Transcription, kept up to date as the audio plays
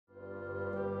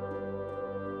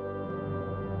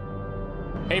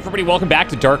Hey everybody, welcome back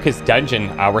to Darkest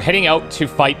Dungeon. We're heading out to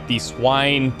fight the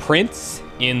Swine Prince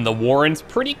in the Warrens.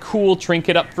 Pretty cool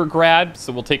trinket up for grabs,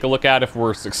 so we'll take a look at if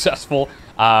we're successful.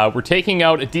 We're taking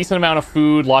out a decent amount of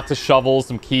food, lots of shovels,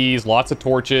 some keys, lots of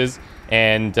torches,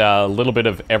 and a little bit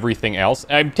of everything else.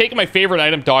 I'm taking my favorite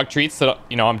item, dog treats, that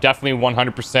I'm definitely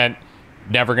 100%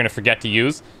 never going to forget to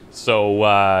use. So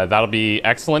that'll be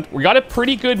excellent. We got a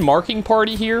pretty good marking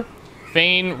party here.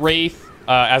 Thane, Wraith,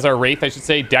 as our Wraith, I should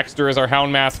say. Dexter as our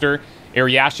Houndmaster.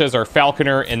 Ariasha as our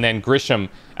Falconer. And then Grisham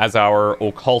as our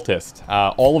Occultist.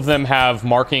 All of them have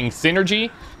marking synergy.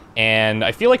 And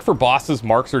I feel like for bosses,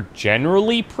 marks are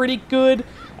generally pretty good.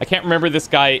 I can't remember this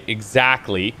guy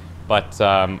exactly. But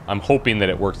I'm hoping that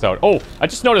it works out. Oh, I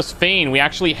just noticed Thane. We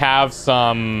actually have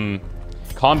some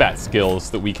combat skills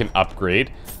that we can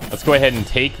upgrade. Let's go ahead and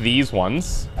take these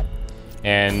ones.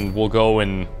 And we'll go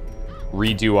and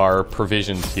redo our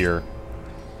provisions here.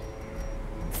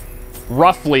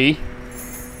 Roughly,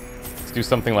 let's do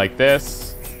something like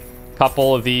this.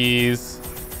 Couple of these.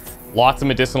 Lots of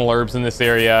medicinal herbs in this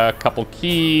area. A couple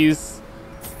keys.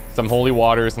 Some holy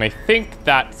waters. And I think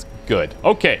that's good.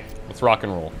 Okay, let's rock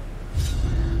and roll.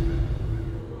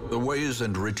 The ways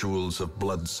and rituals of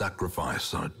blood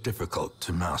sacrifice are difficult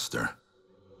to master.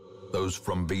 Those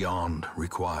from beyond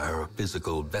require a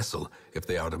physical vessel if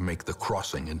they are to make the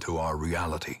crossing into our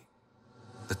reality.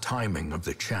 The timing of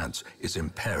the chants is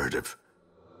imperative.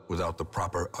 Without the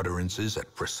proper utterances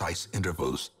at precise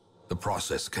intervals, the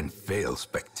process can fail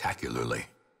spectacularly.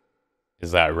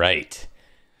 Is that right?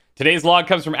 Today's log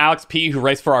comes from Alex P., who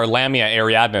writes for our Lamia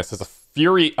Ariadnes. As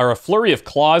a flurry of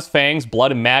claws, fangs,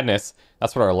 blood, and madness.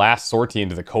 That's what our last sortie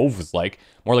into the cove was like.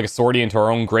 More like a sortie into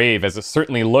our own grave, as it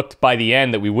certainly looked by the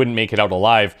end that we wouldn't make it out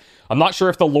alive. I'm not sure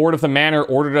if the Lord of the Manor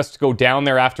ordered us to go down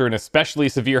there after an especially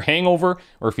severe hangover,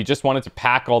 or if he just wanted to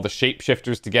pack all the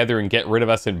shapeshifters together and get rid of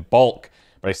us in bulk.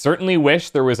 But I certainly wish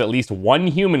there was at least one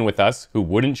human with us who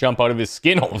wouldn't jump out of his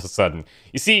skin all of a sudden.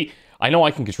 You see, I know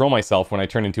I can control myself when I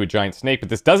turn into a giant snake, but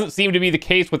this doesn't seem to be the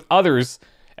case with others,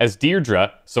 as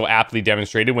Deirdre so aptly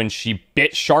demonstrated when she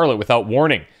bit Charlotte without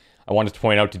warning. I wanted to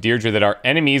point out to Deirdre that our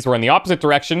enemies were in the opposite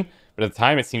direction, but at the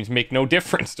time it seemed to make no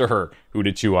difference to her who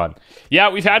to chew on. Yeah,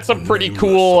 we've had some pretty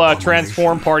cool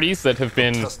transform parties that have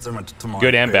been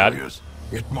good and bad.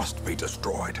 It must be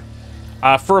destroyed.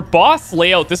 For a boss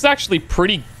layout, this is actually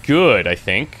pretty good, I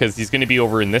think, because he's going to be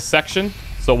over in this section.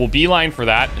 So we'll beeline for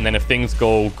that, and then if things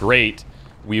go great,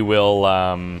 we will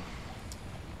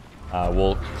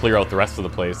we'll clear out the rest of the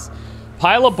place.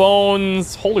 Pile of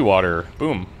bones, holy water,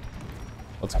 boom.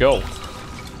 Let's go.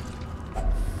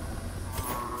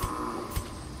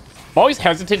 I'm always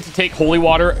hesitant to take holy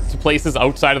water to places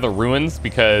outside of the ruins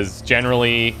because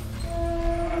generally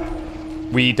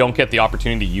we don't get the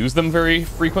opportunity to use them very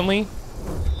frequently.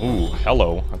 Ooh,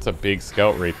 hello. That's a big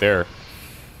scout right there.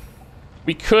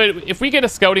 We could, if we get a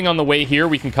scouting on the way here,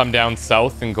 we can come down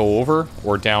south and go over,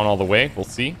 or down all the way. We'll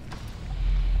see.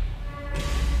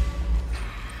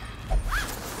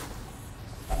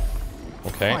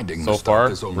 Okay, so far,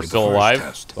 we're still alive.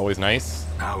 It's always nice.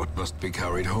 Now it must be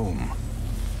carried home.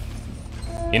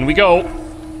 In we go.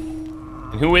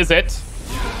 And who is it?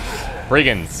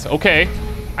 Brigands. Okay.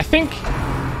 I think...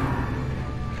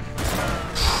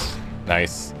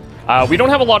 Nice. We don't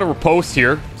have a lot of riposte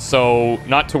here, so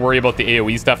not to worry about the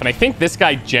AoE stuff. And I think this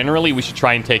guy, generally, we should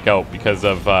try and take out because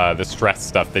of the stress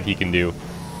stuff that he can do.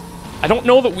 I don't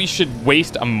know that we should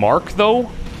waste a mark, though.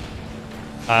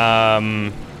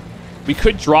 We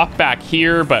could drop back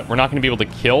here, but we're not going to be able to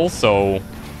kill, so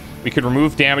we could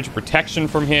remove damage and protection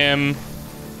from him.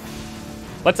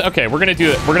 Okay, we're going to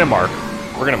do it. We're going to mark.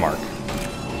 We're going to mark.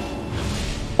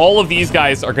 All of these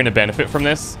guys are going to benefit from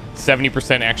this.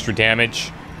 70% extra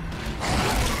damage.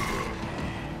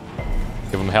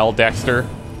 Give him hell, Dexter.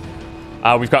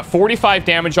 We've got 45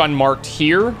 damage on marked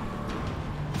here.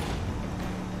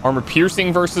 Armor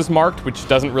piercing versus marked, which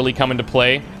doesn't really come into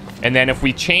play. And then if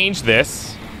we change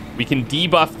this, we can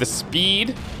debuff the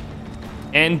speed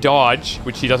and dodge,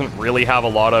 which he doesn't really have a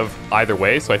lot of either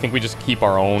way. So I think we just keep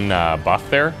our own buff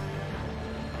there.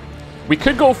 We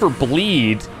could go for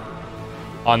bleed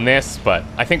on this, but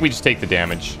I think we just take the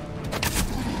damage.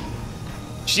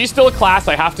 She's still a class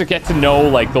I have to get to know,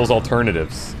 like, those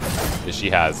alternatives that she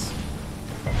has.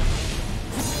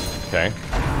 Okay.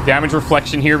 Damage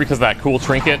reflection here because of that cool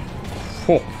trinket.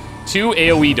 Oh, 2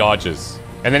 AoE dodges.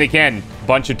 And then again,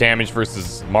 bunch of damage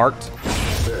versus marked.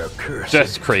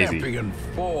 Just crazy.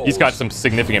 He's got some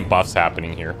significant buffs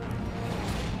happening here.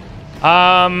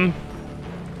 I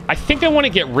think I want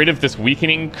to get rid of this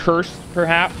weakening curse,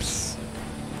 perhaps.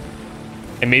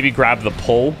 And maybe grab the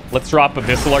pull. Let's drop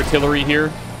Abyssal Artillery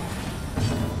here.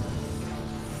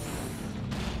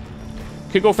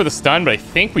 Could go for the stun, but I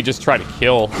think we just try to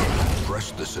kill.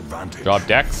 Press this advantage. Drop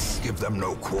Dex. Give them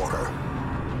no quarter.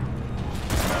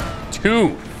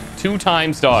 2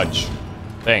 times dodge.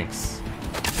 Thanks.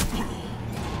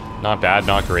 Not bad,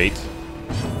 not great.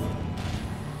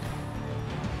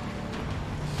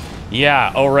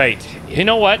 Yeah, all right. You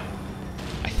know what?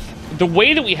 The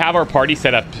way that we have our party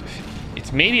set up,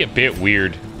 it's maybe a bit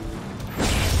weird.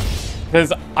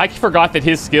 Because I forgot that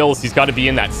his skills, he's got to be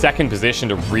in that second position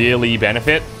to really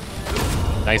benefit.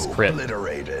 Nice crit.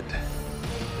 Obliterated.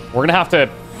 We're going to have to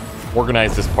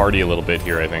organize this party a little bit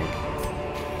here, I think.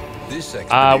 This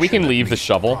We can leave the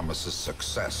shovel. Promises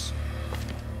success.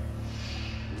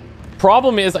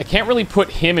 Problem is, I can't really put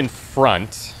him in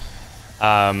front.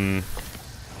 I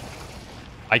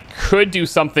could do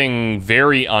something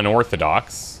very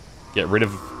unorthodox. Get rid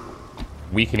of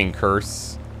Weakening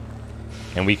Curse.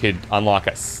 And we could unlock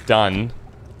a stun.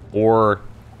 Or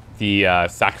the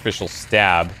Sacrificial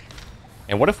Stab.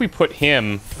 And what if we put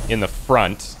him in the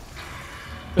front?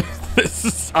 This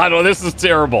is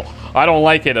terrible. I don't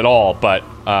like it at all, but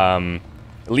at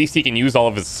least he can use all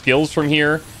of his skills from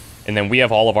here. And then we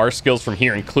have all of our skills from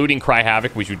here, including Cry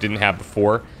Havoc, which we didn't have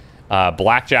before.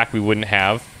 Blackjack we wouldn't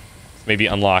have. Maybe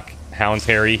unlock Hound's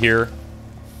Harry here.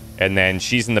 And then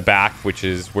she's in the back, which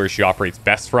is where she operates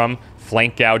best from.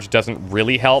 Flank Gouge doesn't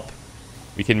really help.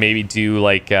 We can maybe do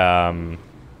like... could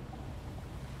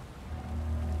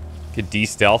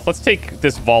de-stealth. Let's take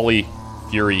this Volley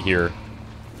Fury here.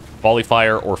 Volley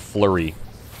Fire or Flurry.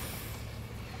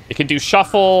 It can do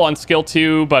Shuffle on skill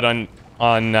 2, but on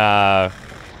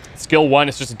skill 1,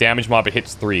 it's just a damage mob. It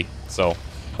hits 3. So,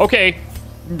 okay.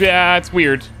 Yeah, it's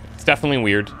weird. It's definitely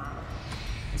weird.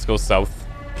 Let's go south.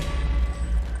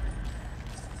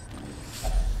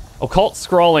 Occult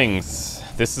Scrawlings.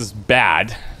 This is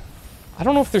bad. I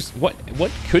don't know if there's... What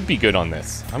could be good on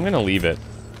this? I'm going to leave it.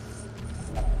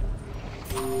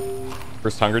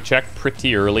 First hunger check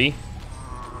pretty early.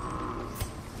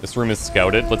 This room is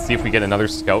scouted. Let's see if we get another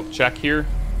scout check here.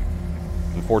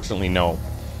 Unfortunately, no.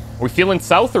 Are we feeling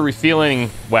south or are we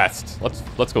feeling west?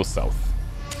 Let's go south.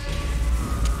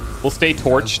 We'll stay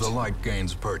torched. As the light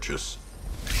gains purchase,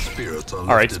 spirits are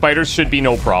all right, spiders should be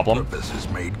no problem. Purpose is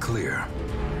made clear.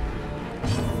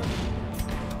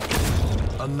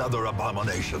 Another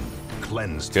abomination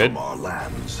cleansed Good. from our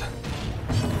lands.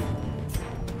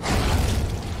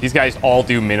 These guys all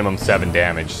do minimum 7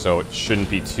 damage, so it shouldn't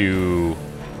be too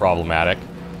problematic.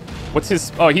 What's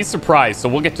his... Oh, he's surprised, so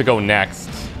we'll get to go next.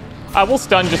 We'll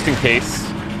stun just in case.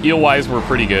 Heal-wise, we're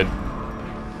pretty good.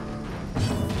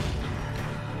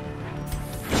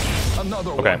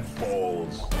 Another okay. one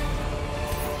falls.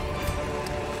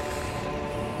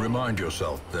 Remind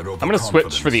yourself that I'm going to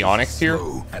switch for the Onyx here.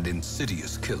 And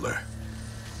insidious killer.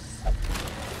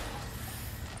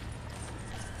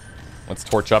 Let's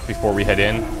torch up before we head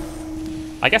in.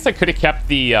 I guess I could have kept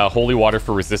the holy water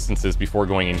for resistances before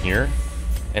going in here.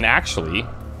 And actually...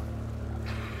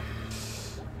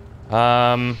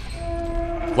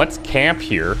 let's camp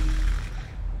here.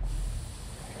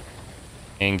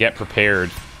 And get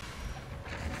prepared.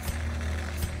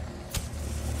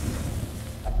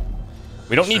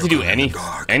 We don't need to do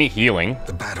any healing.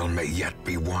 The battle may yet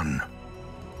be won.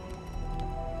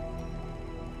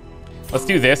 Let's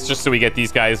do this just so we get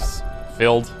these guys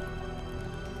filled.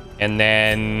 And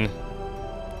then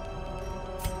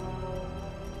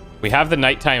we have the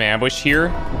nighttime ambush here.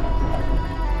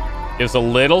 Gives a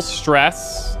little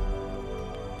stress.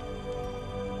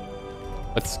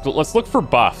 Let's look for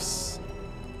buffs.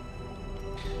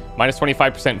 Minus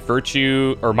 25%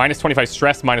 virtue, or minus 25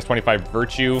 stress, minus 25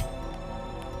 virtue.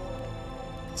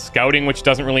 Scouting, which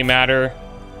doesn't really matter.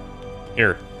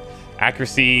 Here.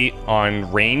 Accuracy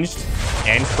on ranged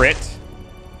and crit.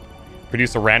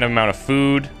 Produce a random amount of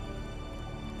food.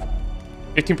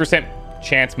 15%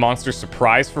 chance monster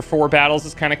surprise for 4 battles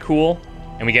is kind of cool.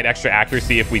 And we get extra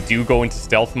accuracy if we do go into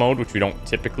stealth mode, which we don't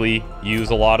typically use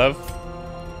a lot of.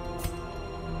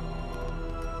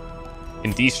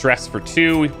 And de-stress for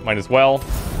 2, we might as well.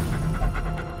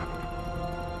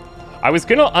 I was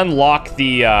going to unlock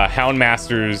the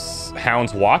Houndmaster's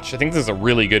Hound's Watch. I think this is a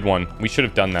really good one. We should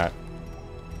have done that.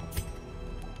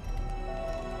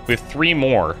 We have 3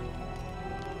 more.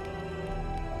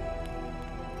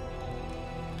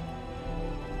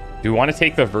 Do we want to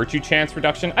take the virtue chance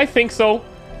reduction? I think so.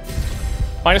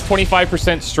 Minus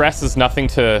 25% stress is nothing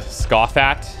to scoff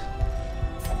at.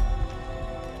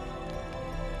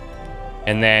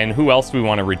 And then who else do we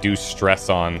want to reduce stress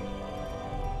on?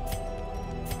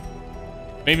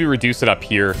 Maybe reduce it up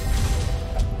here.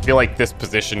 I feel like this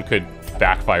position could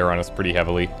backfire on us pretty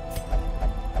heavily.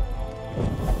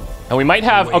 And we might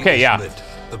have... Okay, yeah.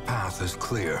 The path is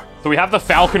clear. So we have the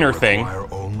Falconer thing.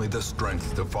 Require only the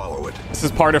strength to follow it. This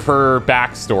is part of her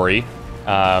backstory.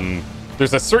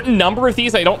 There's a certain number of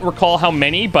these. I don't recall how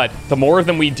many, but the more of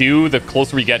them we do, the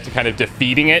closer we get to kind of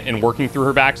defeating it and working through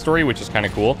her backstory, which is kind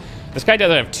of cool. This guy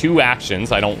doesn't have 2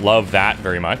 actions. I don't love that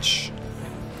very much.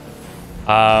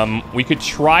 We could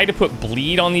try to put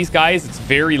bleed on these guys. It's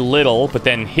very little, but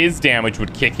then his damage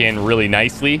would kick in really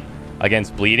nicely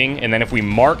against bleeding. And then if we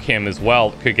mark him as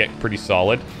well, it could get pretty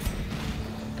solid.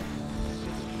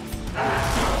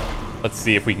 Let's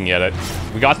see if we can get it.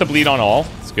 We got the bleed on all.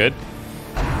 It's good.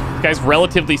 This guy's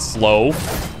relatively slow.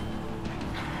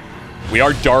 We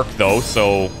are dark, though,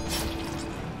 so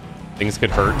things could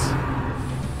hurt.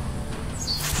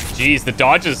 Jeez, the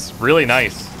dodge is really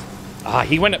nice.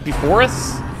 He went up before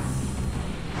us?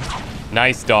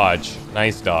 Nice dodge.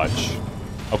 Nice dodge.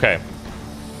 Okay.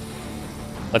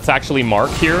 Let's actually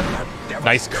mark here.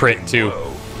 Nice crit, too.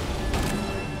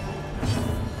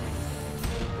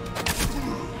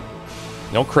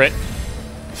 No crit.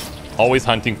 Always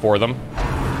hunting for them.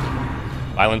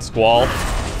 Violent Squall.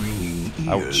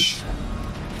 Ouch.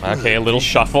 Okay, a little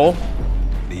shuffle.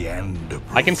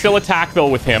 I can still attack, though,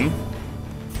 with him.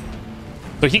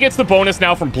 So he gets the bonus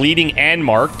now from bleeding and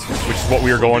marked, which is what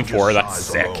we were going for. That's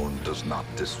sick.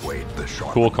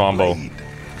 Cool combo.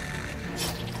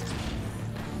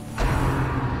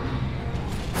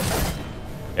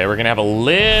 Okay, we're going to have a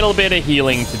little bit of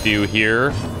healing to do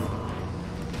here.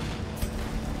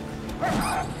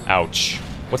 Ouch.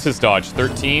 What's his dodge?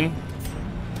 13?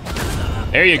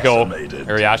 There you go.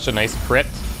 Ariasha, nice crit.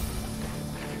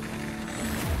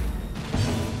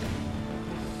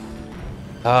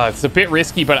 It's a bit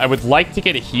risky, but I would like to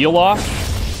get a heal off.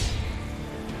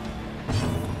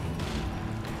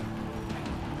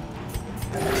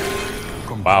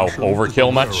 Wow,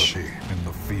 overkill much? In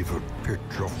the fevered pitch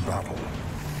of battle.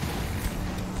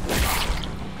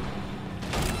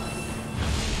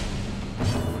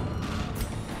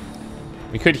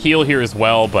 We could heal here as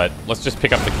well, but let's just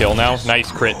pick up the kill now. Nice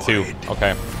crit, too.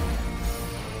 Okay.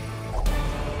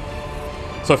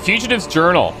 So, Fugitive's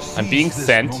Journal. I'm being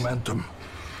sent.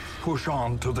 Push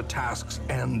on to the task's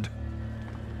end.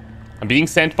 I'm being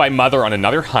sent by Mother on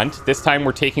another hunt. This time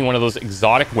we're taking one of those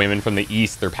exotic women from the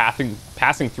east. They're passing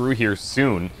through here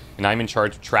soon, and I'm in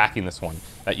charge of tracking this one.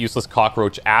 That useless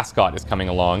cockroach Ascot is coming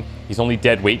along. He's only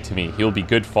dead weight to me. He'll be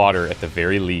good fodder at the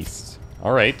very least.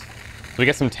 All right. So we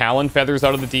get some Talon feathers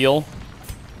out of the deal.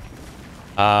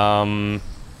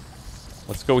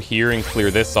 Let's go here and clear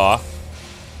this off.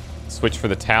 Switch for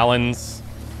the Talons.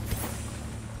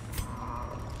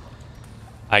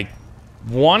 I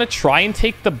want to try and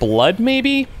take the blood,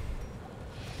 maybe?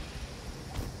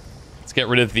 Let's get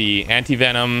rid of the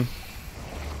anti-venom.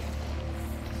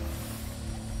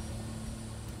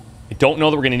 I don't know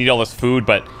that we're going to need all this food,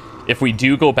 but if we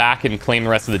do go back and claim the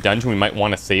rest of the dungeon, we might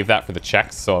want to save that for the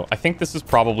checks. So I think this is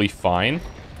probably fine.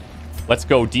 Let's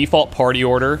go default party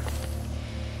order.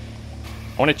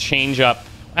 I want to change up.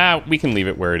 We can leave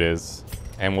it where it is.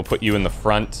 And we'll put you in the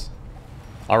front.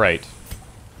 All right.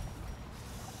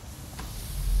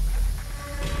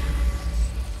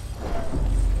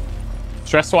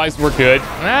 Stress-wise, we're good.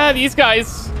 These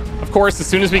guys. Of course, as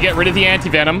soon as we get rid of the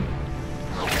anti-venom.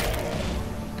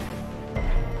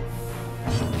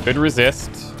 Could resist.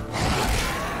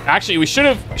 Actually, we should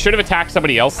have attacked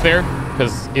somebody else there,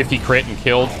 because if he crit and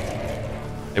killed,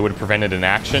 it would have prevented an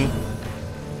action.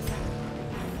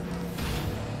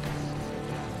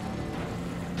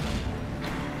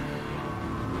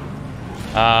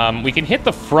 We can hit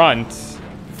the front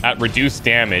at reduced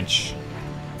damage.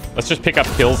 Let's just pick up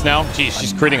kills now. Geez,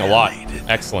 she's critting a lot.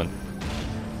 Excellent.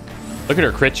 Look at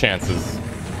her crit chances.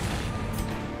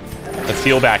 Let's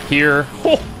heal back here.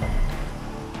 Oh.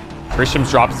 Grisham's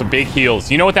dropped some big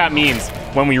heals. You know what that means?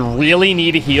 When we really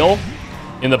need a heal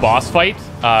in the boss fight,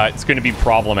 it's going to be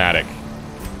problematic.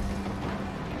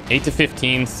 8 to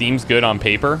 15 seems good on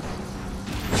paper.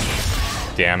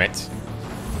 Damn it.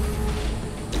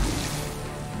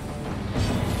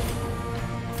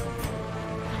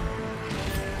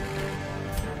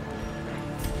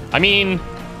 I mean,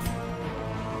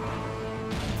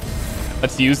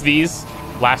 let's use these.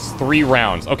 Last 3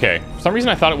 rounds. Okay. For some reason,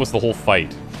 I thought it was the whole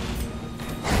fight.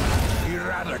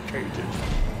 Eradicated.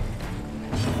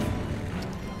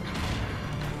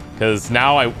 Because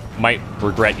now I might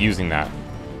regret using that.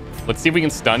 Let's see if we can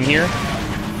stun here.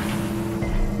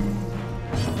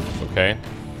 Okay.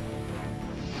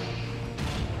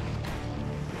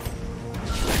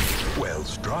 Well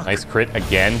struck. Nice crit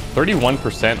again.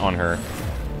 31% on her.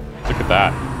 Look at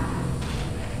that.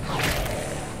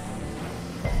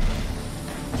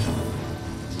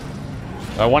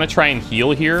 I want to try and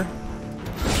heal here.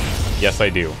 Yes, I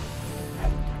do.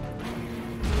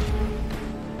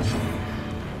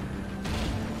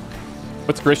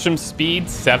 What's Grisham's speed?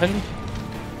 7?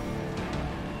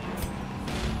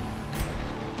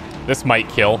 This might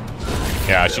kill.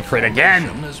 Yeah, she crit again.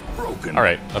 All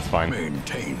right, that's fine.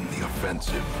 Maintain the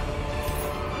offensive.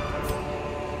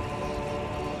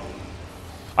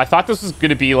 I thought this was going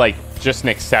to be like just an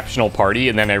exceptional party,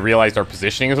 and then I realized our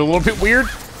positioning is a little bit weird.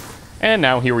 And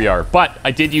now here we are. But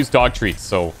I did use dog treats,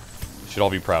 so you should all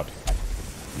be proud.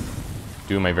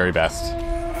 Doing my very best.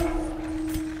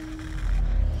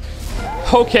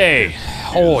 Okay.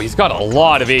 Oh, he's got a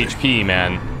lot of HP,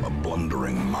 man. A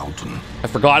blundering mountain. I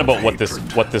forgot about what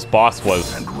this boss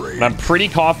was. And I'm pretty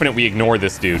confident we ignore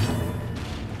this dude.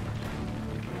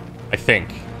 I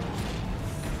think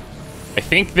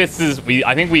this is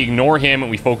I think we ignore him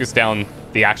and we focus down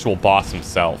the actual boss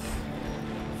himself.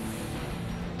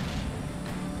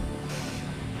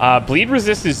 Bleed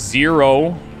resist is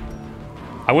 0.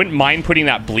 I wouldn't mind putting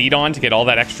that bleed on to get all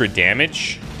that extra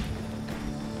damage.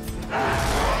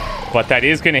 But that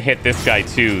is going to hit this guy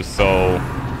too, so...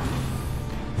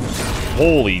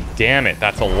 Holy damn it,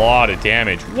 that's a lot of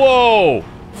damage. Whoa!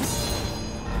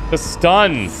 The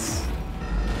stuns.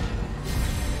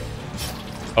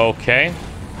 Okay.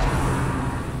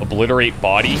 Obliterate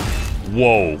body.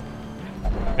 Whoa.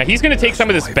 Now he's going to take some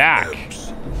of this back.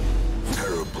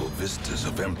 Terrible vistas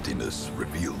of emptiness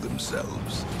reveal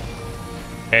themselves.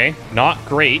 Okay, not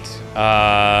great.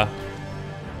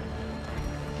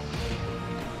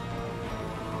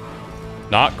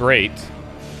 Not great.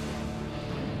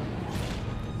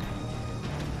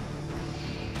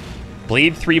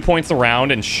 Bleed 3 points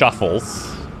around and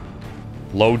shuffles.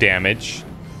 Low damage.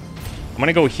 I'm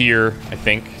gonna go here, I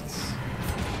think. It's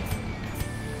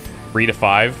 3 to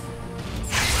 5.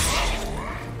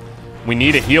 We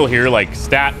need a heal here, like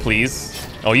stat, please.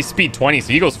 Oh, he's speed 20,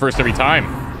 so he goes first every time.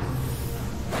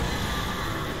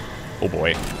 Oh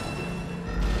boy.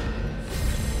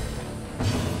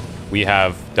 We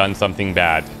have done something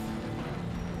bad.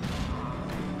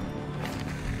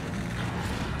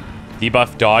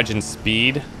 Debuff dodge and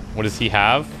speed. What does he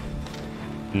have?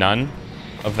 None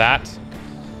of that.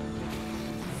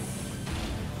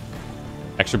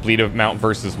 Extra bleed amount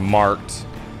versus marked.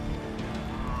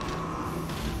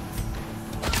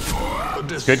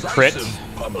 Good crit.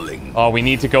 Oh, we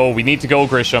need to go. We need to go,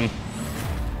 Grisham.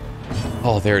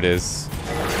 Oh, there it is.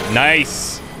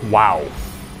 Nice. Wow.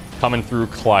 Coming through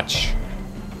clutch.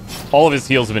 All of his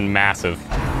heals have been massive.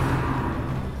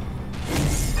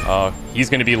 He's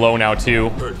going to be low now,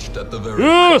 too. Perched at the very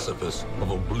precipice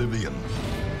of oblivion.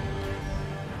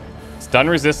 Stun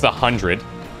resist 100.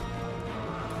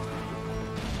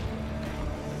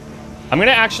 I'm going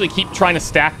to actually keep trying to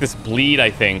stack this bleed,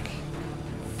 I think.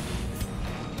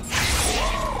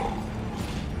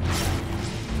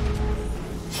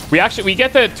 We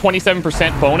get the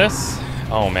 27% bonus.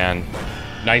 Oh, man.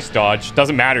 Nice dodge.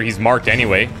 Doesn't matter. He's marked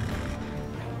anyway.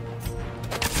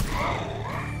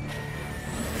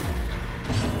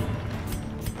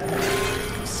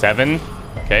 Seven.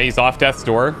 Okay, he's off death's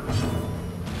door.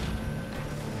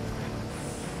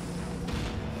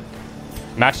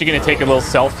 I'm actually going to take a little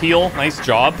self-heal. Nice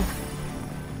job.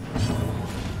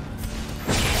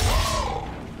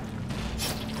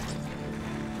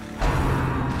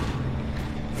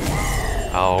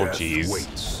 Oh, jeez.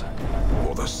 Waits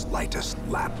for the slightest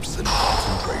lapse in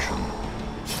concentration.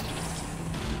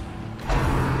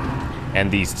 And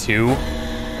these two.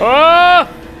 Ah!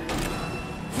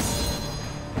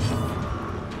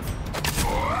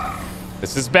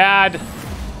 This is bad.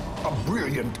 A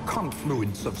brilliant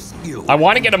confluence of skill. I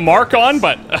want to get a mark on,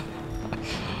 but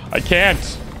I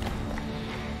can't.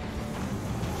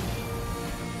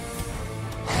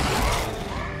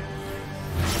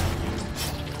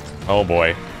 Oh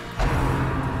boy.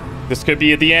 This could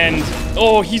be at the end.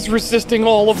 Oh, he's resisting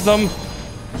all of them.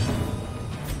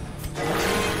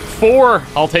 4.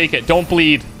 I'll take it. Don't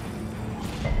bleed.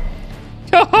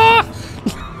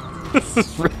 This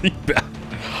is really bad.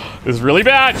 This is really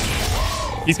bad.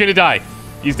 He's gonna die.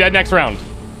 He's dead next round.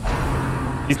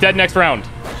 He's dead next round.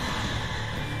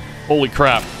 Holy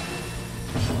crap.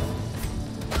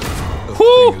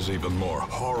 Whew. Is even more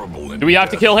horrible. Do we have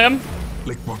to kill him?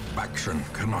 Liquefaction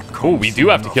cannot. Oh, we do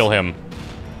have to kill him.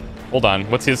 Hold on.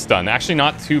 What's his stun? Actually,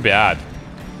 not too bad.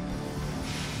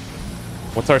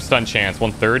 What's our stun chance?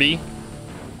 130?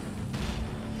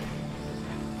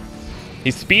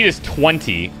 His speed is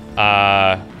 20.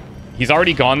 He's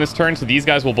already gone this turn, so these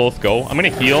guys will both go. I'm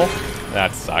going to heal.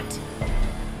 That sucked.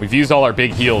 We've used all our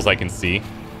big heals, I can see.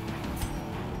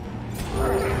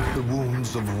 The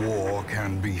wounds of war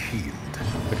can be healed.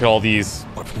 Look at all these.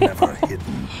 But never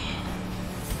hidden.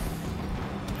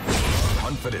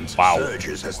 Confidence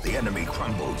surges as the enemy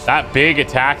crumbles. That big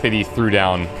attack that he threw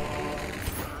down.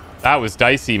 That was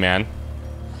dicey, man.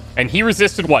 And he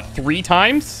resisted, what, 3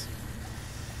 times?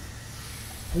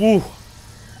 Woo.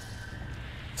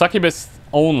 Succubus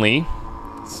only.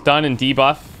 Stun and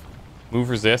debuff. Move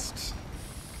resist.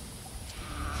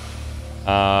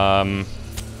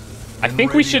 I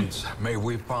think we should... May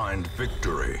we find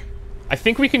victory. I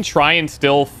think we can try and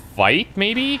still fight,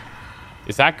 maybe?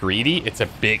 Is that greedy? It's a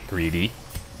bit greedy.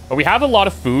 But we have a lot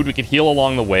of food. We could heal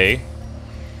along the way.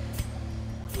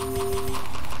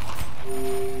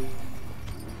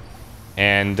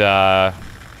 And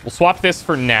we'll swap this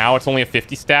for now. It's only a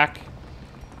 50 stack.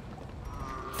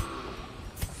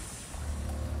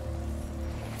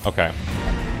 Okay.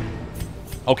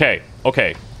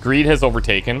 Okay. Greed has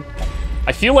overtaken.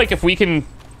 I feel like if we can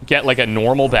get like a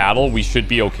normal battle, we should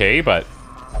be okay, but...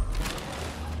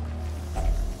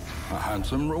 A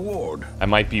handsome reward. I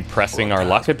might be pressing our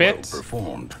luck a bit. Well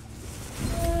performed.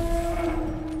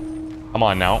 Come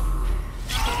on now.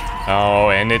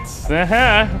 Oh, and it's...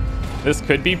 This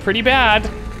could be pretty bad.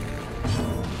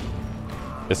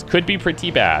 This could be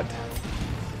pretty bad.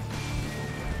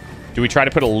 Do we try to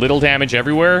put a little damage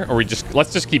everywhere? Or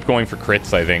let's just keep going for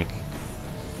crits, I think.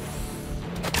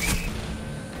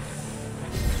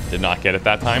 Did not get it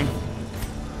that time.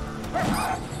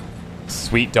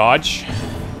 Sweet dodge.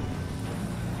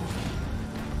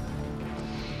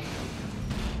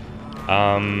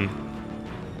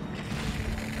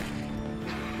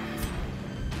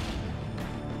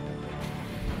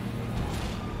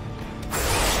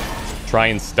 Try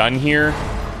and stun here.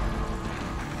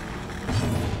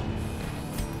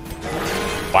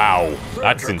 Wow,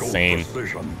 that's insane.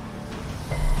 Precision.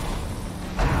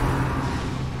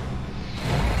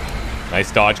 Nice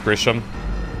dodge, Grisham.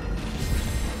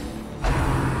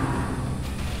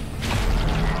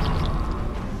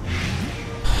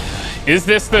 Is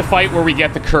this the fight where we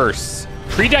get the curse?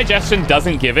 Predigestion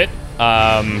doesn't give it.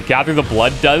 Gather the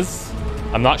Blood does.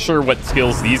 I'm not sure what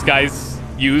skills these guys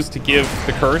use to give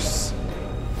the curse.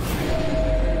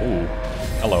 Ooh,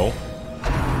 hello.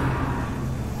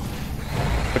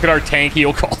 Look at our tanky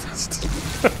occultist.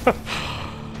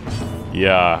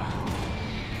 Yeah.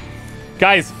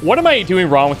 Guys, what am I doing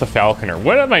wrong with the Falconer?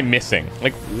 What am I missing?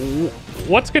 Like,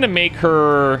 what's going to make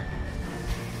her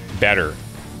better?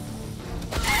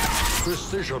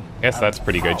 Precision. Yes, that's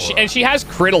pretty good. She has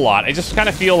crit a lot. I just kind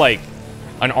of feel like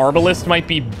an Arbalist might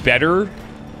be better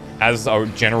as a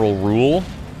general rule.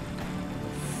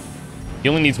 He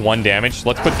only needs 1 damage.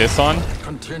 Let's put this on.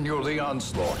 Continue the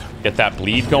onslaught. Get that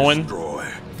bleed going.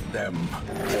 Destroy them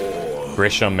all.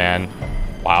 Grisham, man.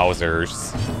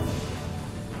 Wowzers.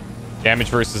 Damage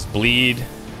versus bleed.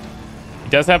 He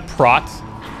does have prot.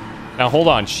 Now, hold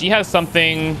on. She has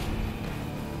something...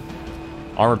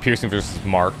 Armor piercing versus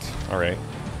marked. All right.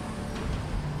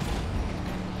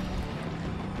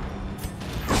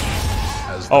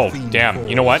 Oh, damn.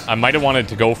 You know what? I might have wanted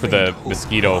to go for the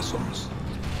mosquito.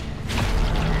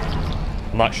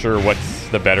 I'm not sure what's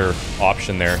the better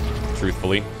option there,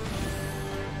 truthfully.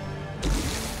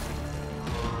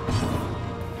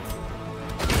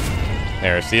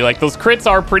 There, see, like, those crits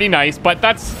are pretty nice, but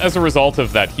that's as a result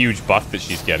of that huge buff that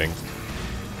she's getting.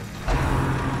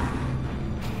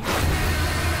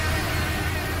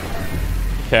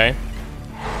 Okay.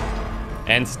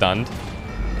 And stunned.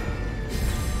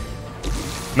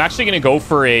 I'm actually going to go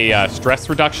for a stress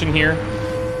reduction here.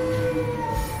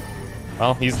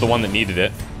 Well, he's the one that needed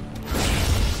it.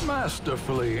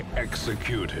 Masterfully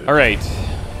executed. All right.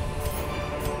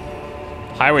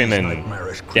 Highwayman.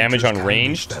 Damage on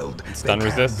ranged. Stun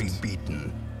resist.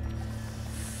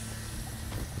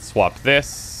 Swap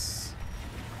this.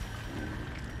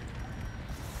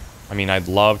 I mean, I'd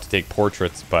love to take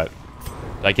portraits, but...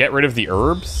 Did I get rid of the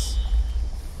herbs?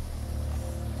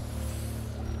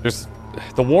 There's...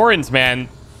 The Warrens, man.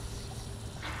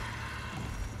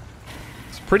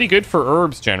 It's pretty good for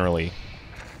herbs, generally.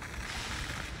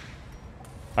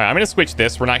 Alright, I'm going to switch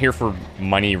this. We're not here for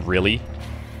money, really.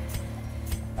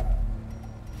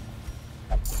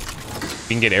 If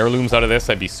we can get heirlooms out of this,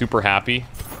 I'd be super happy.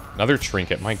 Another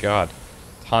trinket, my god.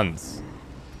 Tons.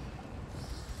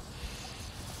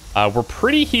 We're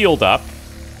pretty healed up.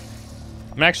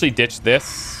 I'm gonna actually ditch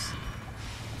this.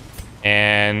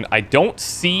 And I don't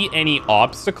see any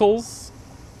obstacles.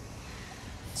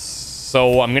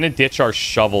 So I'm gonna ditch our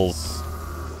shovels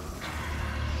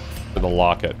for the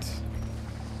locket.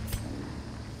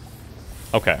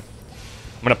 Okay.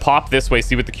 I'm gonna pop this way,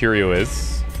 see what the curio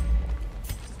is.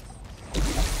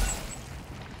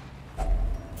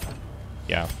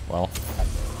 Yeah, well.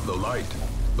 The light,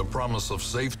 the promise of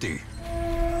safety.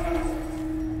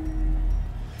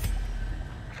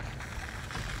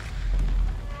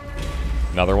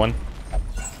 Another one.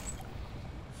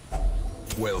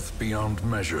 Wealth beyond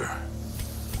measure.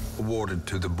 Awarded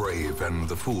to the brave and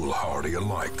the foolhardy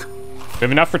alike. We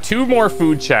have enough for 2 more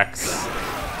food checks.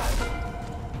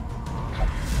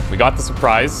 We got the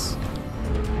surprise.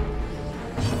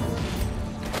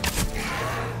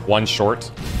 1 short.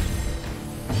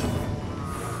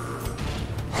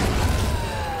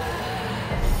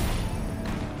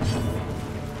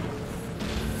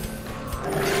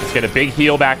 Let's get a big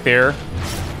heal back there.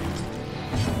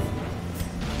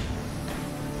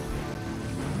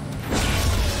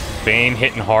 Bane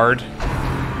hitting hard.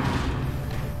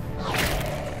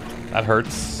 That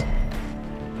hurts.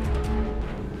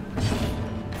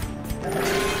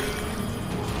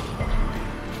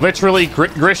 Literally,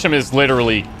 Grisham is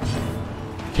literally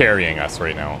carrying us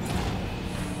right now.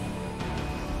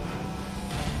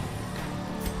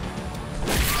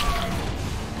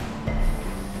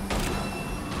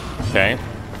 Okay.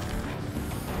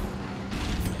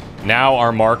 Now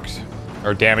our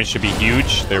damage should be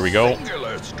huge. There we go.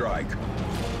 Strike.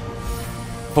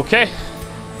 Okay.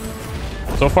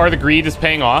 So far the greed is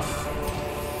paying off.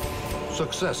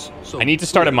 Success. So I need to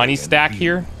start a money stack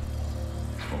here.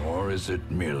 Or is it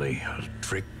merely a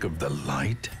trick of the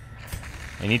light?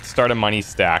 I need to start a money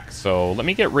stack. So let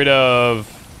me get rid of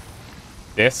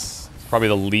this. It's probably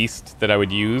the least that I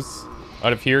would use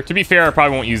out of here. To be fair, I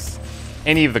probably won't use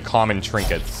any of the common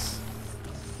trinkets.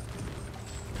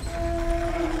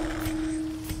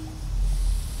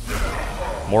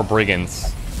 More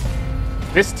brigands.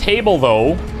 This table,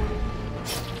 though,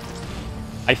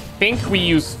 I think we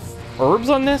use herbs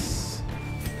on this.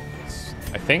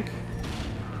 I think.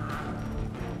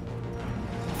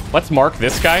 Let's mark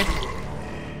this guy.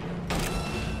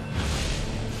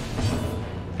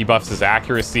 He buffs his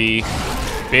accuracy.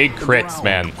 Big crits,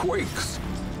 man.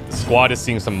 The squad is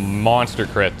seeing some monster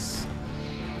crits.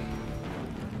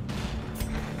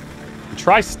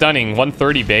 Try stunning,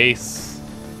 130 base.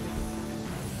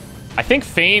 I think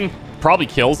Fane probably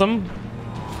kills him.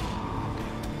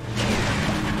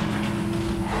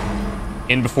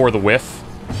 In before the whiff.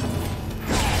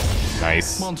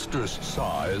 Nice. Monstrous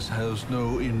size has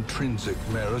no intrinsic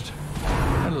merit,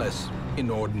 unless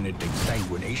inordinate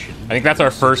exsanguination. I think that's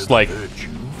our first, like,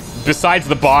 besides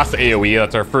the boss AoE,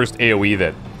 that's our first AoE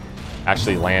that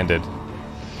actually landed.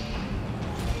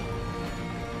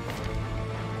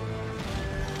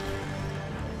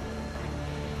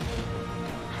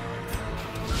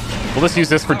 We'll just use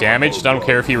this for damage. I don't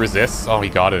care if he resists. Oh, he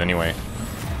got it anyway.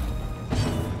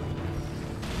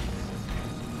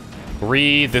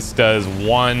 3. This does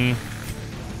 1.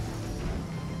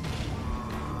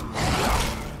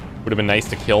 Would have been nice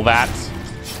to kill that.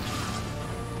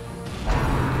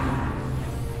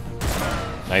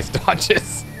 Nice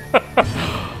dodges. I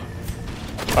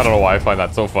don't know why I find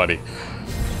that so funny.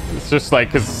 It's just like,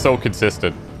 because it's so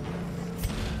consistent.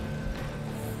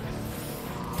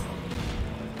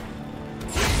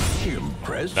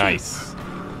 Nice.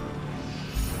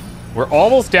 We're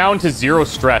almost down to 0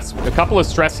 stress. A couple of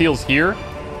stress heals here.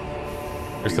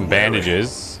 There's some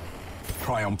bandages.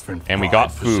 And we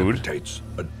got food.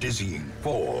 A dizzying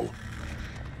fall.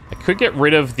 I could get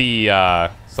rid of the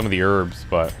some of the herbs,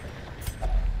 but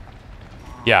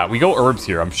yeah, we go herbs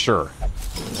here, I'm sure.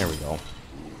 There we go.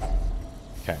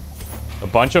 Okay. A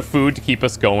bunch of food to keep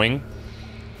us going.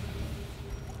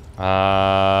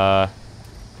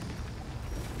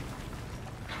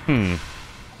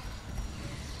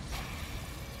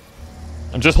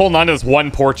 I'm just holding on to this one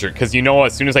portrait, because you know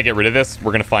as soon as I get rid of this,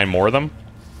 we're going to find more of them.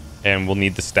 And we'll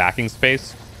need the stacking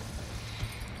space.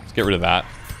 Let's get rid of that.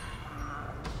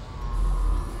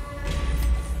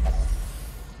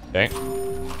 Okay.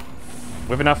 We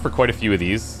have enough for quite a few of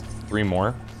these. 3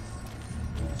 more.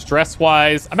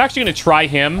 Stress-wise, I'm actually going to try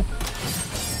him.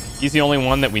 He's the only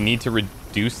one that we need to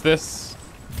reduce this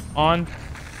on.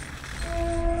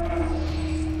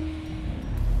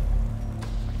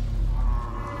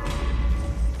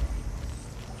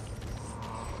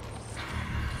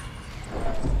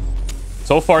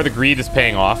 So far, the greed is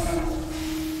paying off.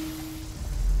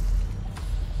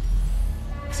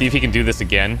 See if he can do this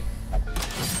again.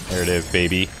 There it is,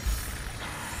 baby.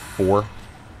 4.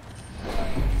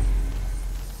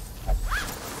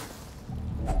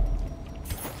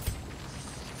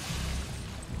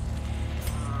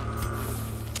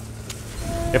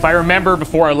 If I remember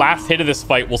before our last hit of this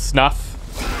fight, we'll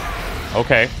snuff.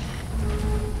 Okay.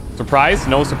 Surprise?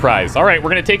 No surprise. All right,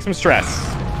 we're going to take some stress.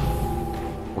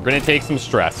 We're going to take some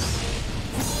stress.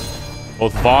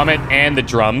 Both vomit and the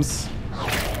drums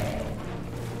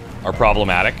are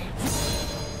problematic.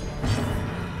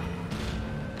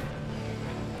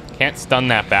 Can't stun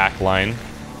that back line.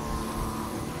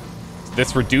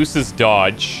 This reduces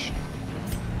dodge.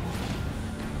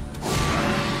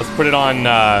 Let's put it on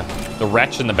the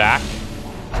wretch in the back.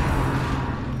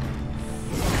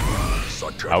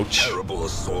 Such a Ouch. terrible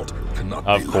assault cannot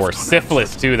Of be course. left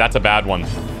Syphilis, too. That's a bad one.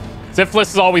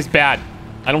 Syphilis is always bad.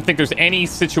 I don't think there's any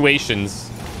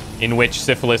situations in which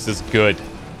syphilis is good.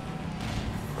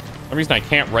 For some reason, I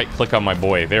can't right-click on my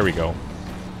boy. There we go.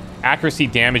 Accuracy,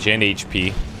 damage, and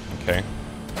HP. Okay.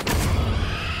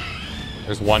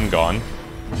 There's one gone.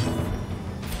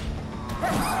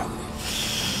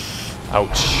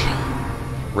 Ouch.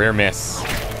 Rare miss.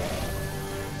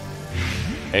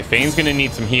 Okay, Fane's gonna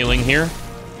need some healing here.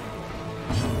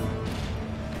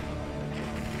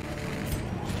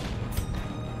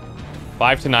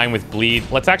 Five to 9 with bleed.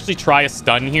 Let's actually try a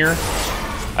stun here.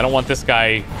 I don't want this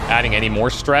guy adding any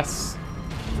more stress.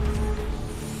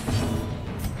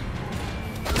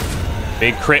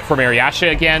 Big crit from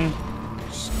Ariasha again.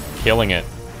 Just killing it.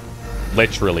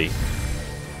 Literally.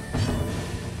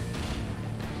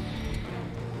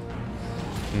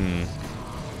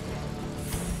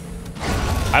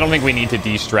 I don't think we need to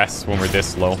de-stress when we're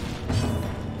this low.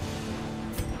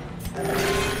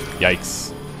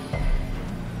 Yikes.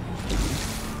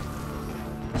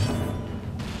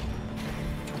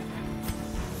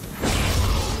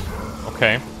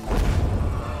 Okay.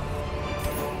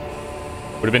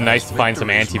 Would have been nice to find some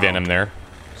anti-venom there.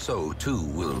 So too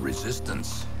will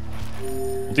resistance.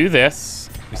 We'll do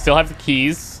this. We still have the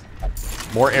keys.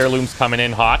 More heirlooms coming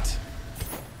in hot.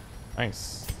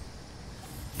 Nice.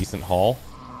 Decent haul.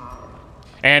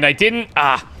 And I didn't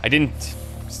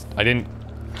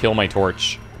kill my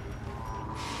torch.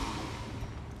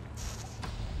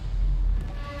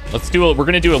 We're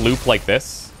gonna do a loop like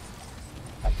this.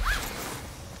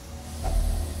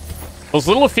 Those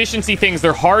little efficiency things,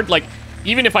 they're hard, like,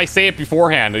 even if I say it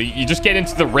beforehand, you just get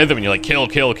into the rhythm and you're like, kill,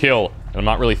 kill, kill. And I'm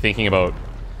not really thinking about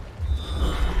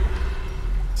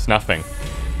snuffing.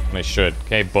 And I should.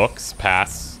 Okay, books,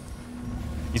 pass.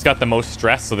 He's got the most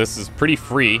stress, so this is pretty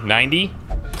free. 90.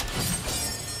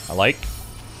 I like.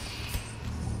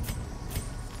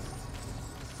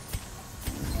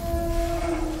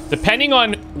 Depending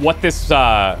on what this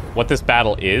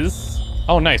battle is.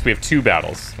 Oh, nice. We have 2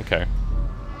 battles. Okay.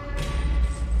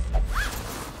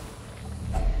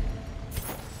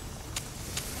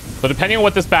 So depending on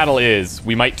what this battle is,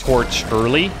 we might torch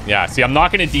early. Yeah, see, I'm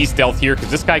not going to de-stealth here because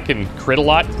this guy can crit a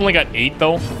lot. He's only got 8,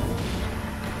 though.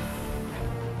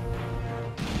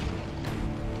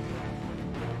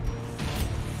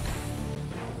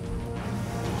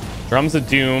 Drums of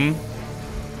Doom.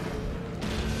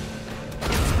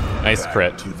 Nice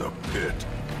crit. To the pit.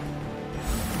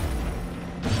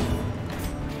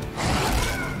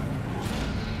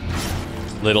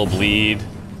 Little bleed.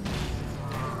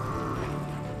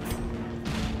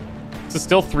 This is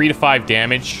still 3 to 5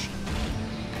 damage.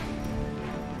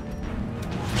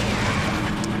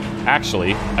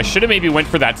 Actually, I should have maybe went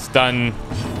for that stun.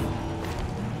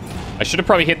 I should have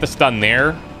probably hit the stun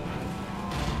there.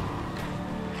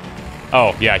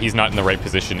 Oh, yeah, he's not in the right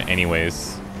position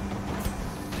anyways.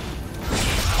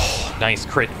 Oh, nice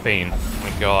crit, Fane. Oh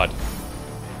my god.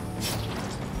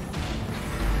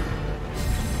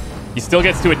 He still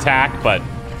gets to attack, but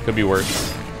could be worse.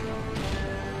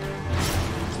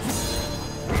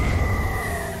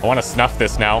 I want to snuff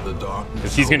this now,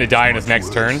 because he's going to die in his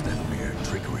next turn.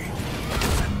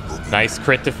 Nice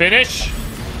crit to finish.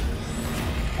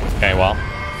 Okay, well.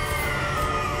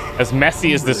 As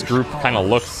messy as this group kind of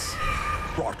looks.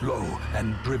 Brought low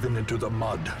and driven into the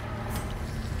mud.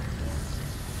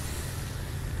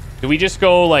 Do we just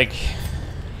go, like,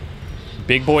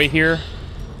 big boy here?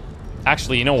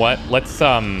 Actually, you know what? Let's,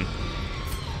 I'm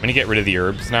going to get rid of the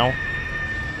herbs now.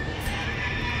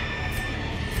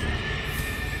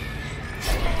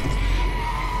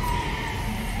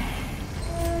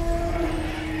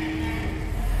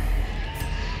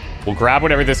 We'll grab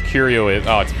whatever this curio is.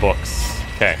 Oh, it's books.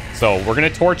 Okay, so we're going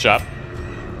to torch up.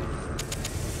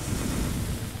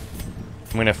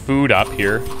 I'm going to food up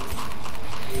here.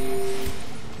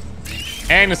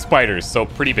 And the spiders, so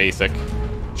pretty basic.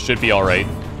 Should be all right.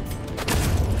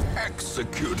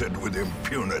 Executed with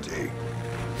impunity.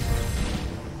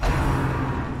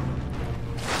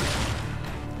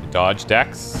 Dodge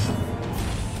Dex.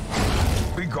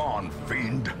 Begone,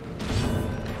 fiend.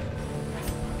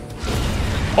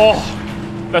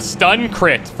 Oh, the stun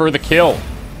crit for the kill.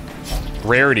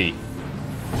 Rarity.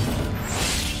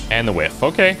 And the whiff.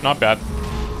 Okay, not bad.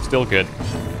 Still good.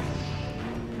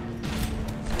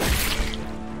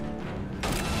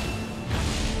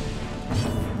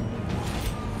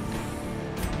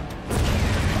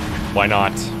 Why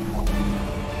not?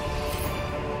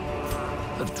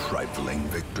 A trifling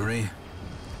victory.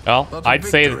 Well, I'd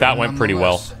say that went pretty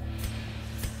well.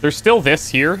 There's still this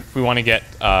here if we want to get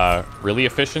really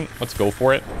efficient. Let's go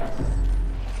for it.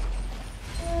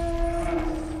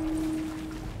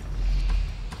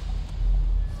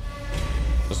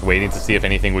 Just waiting to see if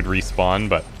anything would respawn,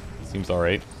 but it seems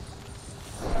alright.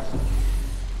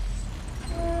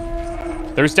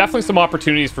 There's definitely some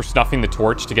opportunities for snuffing the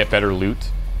torch to get better loot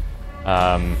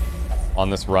on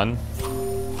this run.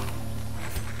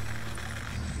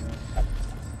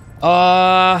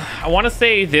 I want to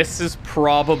say this is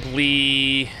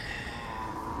probably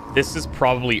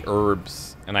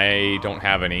herbs, and I don't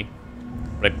have any.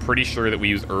 But I'm pretty sure that we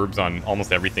use herbs on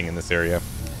almost everything in this area.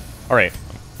 All right,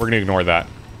 we're going to ignore that.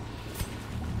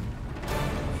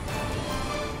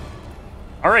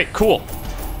 All right, cool.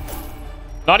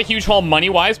 Not a huge haul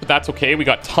money-wise, but that's okay. We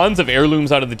got tons of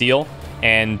heirlooms out of the deal.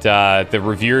 And the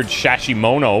revered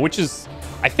Shashimono, which is,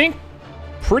 I think,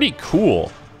 pretty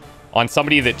cool on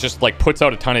somebody that just, like, puts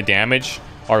out a ton of damage.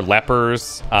 Our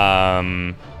lepers,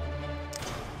 our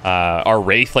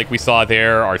wraith, like we saw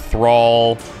there, our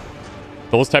thrall,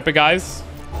 those type of guys.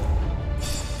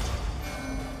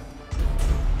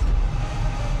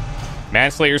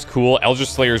 Manslayer's cool. Eldritch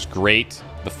Slayer's great.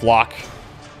 The flock.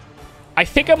 I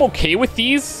think I'm okay with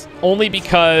these, only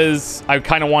because I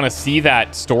kind of want to see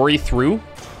that story through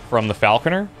from the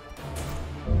Falconer.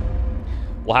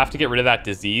 We'll have to get rid of that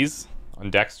disease on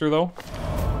Dexter, though.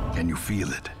 Can you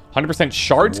feel it? 100%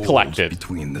 shards collected.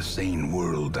 Between the sane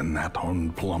world and that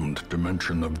unplumbed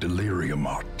dimension of delirium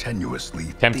are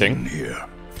tenuously tempting here.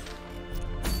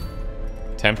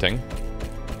 Tempting.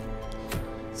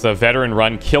 It's a veteran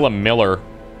run. Kill a Miller.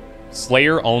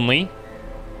 Slayer only.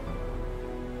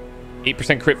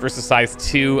 8% crit versus size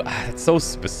 2. That's so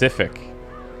specific.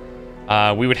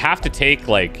 We would have to take,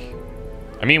 like...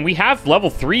 I mean, we have level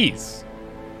 3s.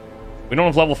 We don't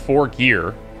have level 4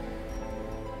 gear.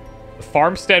 The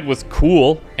farmstead was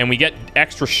cool, and we get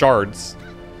extra shards.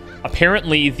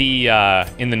 Apparently, the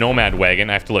in the Nomad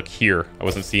Wagon... I have to look here. I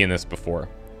wasn't seeing this before.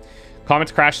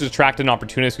 Comets Crashes attract an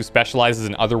opportunist who specializes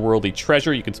in otherworldly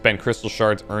treasure. You can spend crystal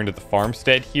shards earned at the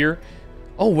farmstead here.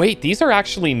 Oh, wait. These are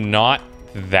actually not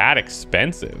that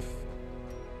expensive.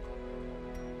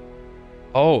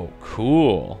 Oh,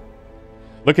 cool.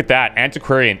 Look at that.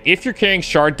 Antiquarian. If you're carrying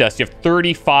shard dust, you have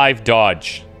 35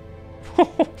 dodge.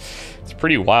 It's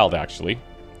pretty wild, actually.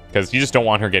 Because you just don't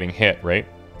want her getting hit, right?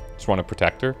 Just want to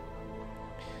protect her.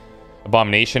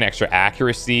 Abomination. Extra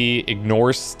accuracy.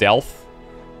 Ignores stealth.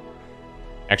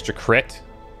 Extra crit.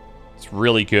 It's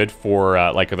really good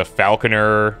for, like, the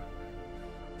Falconer.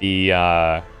 The,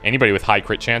 anybody with high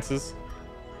crit chances.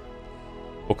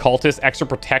 Occultist, extra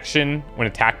protection when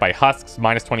attacked by husks,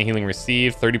 minus 20 healing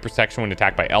received, 30 protection when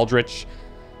attacked by eldritch.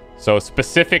 So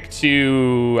specific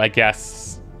to, I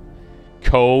guess,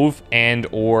 Cove and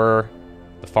or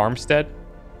the farmstead.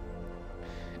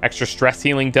 Extra stress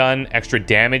healing done, extra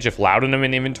damage if laudanum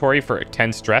in inventory for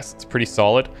 10 stress. It's pretty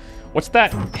solid. What's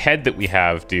that head that we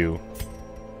have do?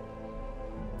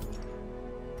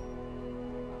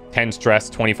 10 stress,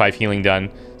 25 healing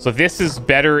done. So this is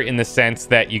better in the sense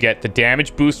that you get the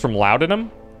damage boost from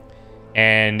laudanum,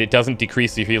 and it doesn't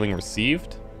decrease the healing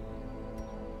received.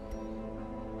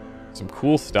 Some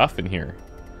cool stuff in here.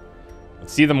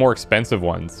 Let's see the more expensive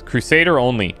ones. Crusader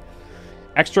only.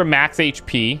 Extra max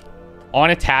HP.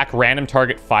 On attack, random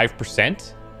target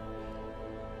 5%.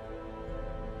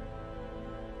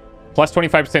 Plus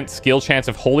 25% skill chance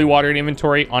of holy water in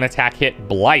inventory. On attack hit,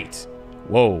 blight.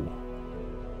 Whoa.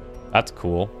 That's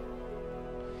cool.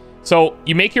 So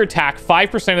you make your attack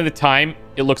 5% of the time.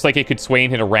 It looks like it could sway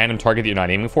and hit a random target that you're not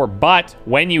aiming for. But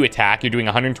when you attack, you're doing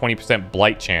 120%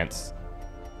 blight chance.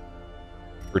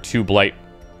 For 2 blight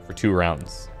for 2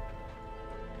 rounds.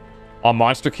 On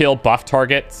monster kill, buff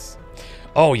targets.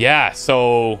 Oh yeah,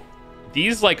 so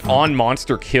these like on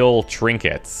monster kill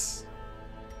trinkets.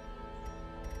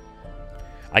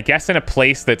 I guess in a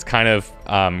place that's kind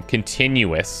of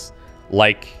continuous,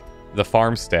 like the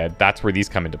farmstead, that's where these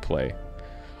come into play.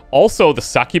 Also, the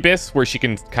succubus, where she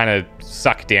can kind of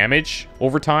suck damage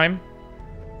over time.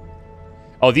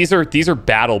 Oh, these are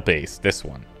battle-based, this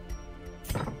one.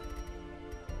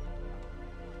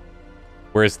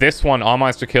 Whereas this one, on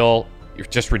monster kill, you're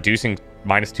just reducing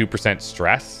minus 2%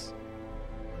 stress.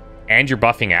 And you're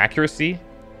buffing accuracy.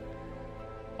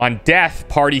 On death,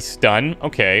 party stun.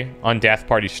 Okay, on death,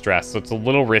 party stress. So it's a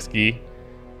little risky.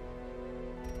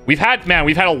 We've had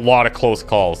a lot of close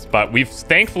calls, but we've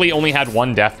thankfully only had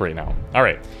 1 death right now. All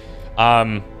right.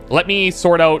 Let me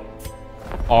sort out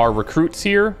our recruits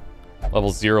here. Level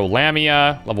 0,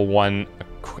 Lamia. Level 1,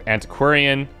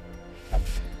 antiquarian.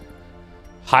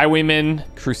 Highwayman,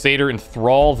 Crusader, and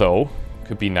Thrall, though.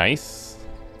 Could be nice.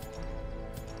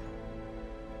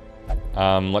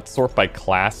 Let's sort by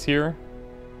class here.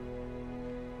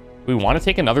 We want to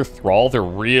take another Thrall. They're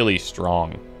really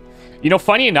strong. You know,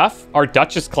 funny enough, our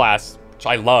Duchess class, which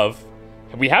I love,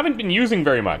 we haven't been using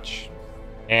very much.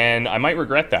 And I might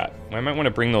regret that. I might want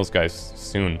to bring those guys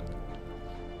soon.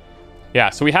 Yeah,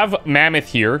 so we have Mammoth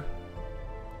here.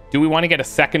 Do we want to get a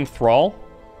second Thrall?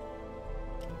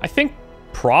 I think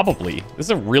probably. This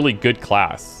is a really good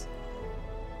class.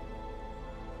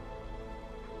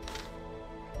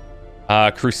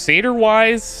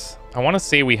 Crusader-wise, I want to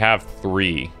say we have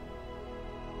 3.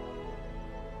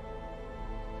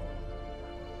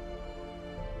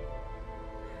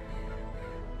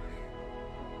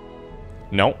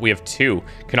 No, we have 2.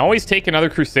 Can always take another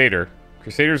Crusader.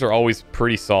 Crusaders are always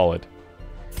pretty solid.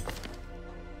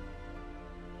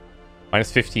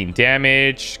 Minus 15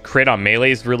 damage. Crit on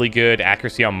melee is really good.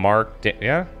 Accuracy on mark.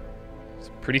 Yeah. It's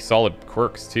pretty solid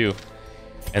quirks, too.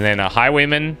 And then a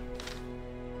Highwayman.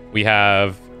 We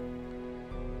have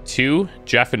 2.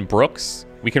 Jeff and Brooks.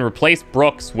 We can replace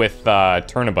Brooks with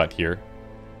Turnabout here.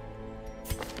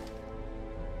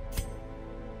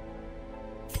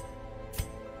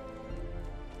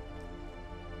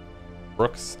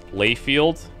 Brooks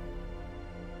Layfield.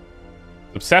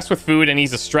 Obsessed with food, and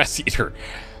he's a stress eater.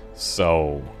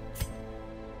 So...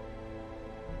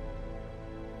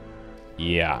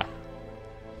 yeah.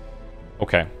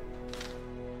 Okay.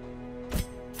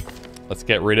 Let's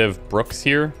get rid of Brooks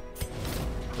here.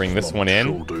 Bring this one in.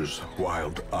 Shoulders,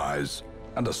 wild eyes,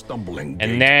 and a stumbling gait.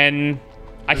 And then...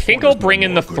 I think I'll bring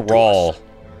in the Thrall.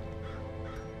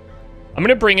 I'm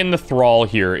gonna bring in the Thrall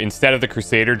here instead of the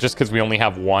Crusader, just because we only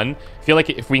have 1. I feel like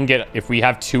if we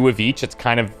have 2 of each, it's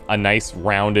kind of a nice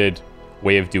rounded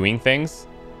way of doing things.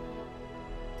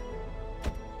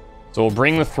 So we'll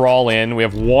bring the Thrall in. We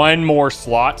have 1 more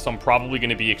slot, so I'm probably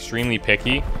gonna be extremely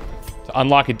picky to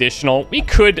unlock additional. We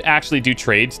could actually do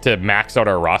trades to max out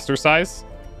our roster size.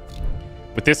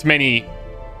 With this many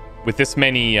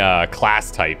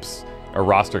class types, our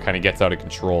roster kind of gets out of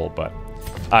control, but.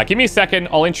 Give me a second.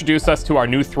 I'll introduce us to our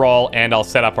new Thrall, and I'll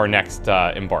set up our next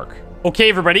embark. Okay,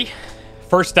 everybody.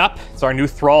 First up, it's our new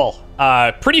Thrall.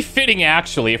 Pretty fitting,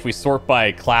 actually. If we sort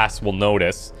by class, we'll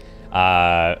notice.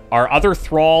 Our other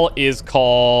Thrall is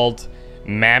called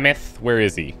Mammoth. Where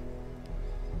is he?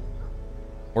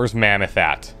 Where's Mammoth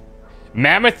at?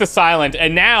 Mammoth the Silent.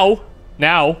 And now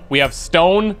we have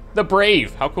Stone the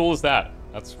Brave. How cool is that?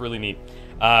 That's really neat.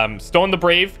 Stone the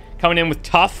Brave coming in with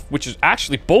Tough, which is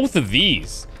actually both of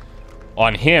these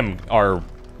on him are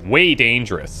way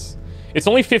dangerous. It's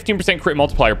only 15% crit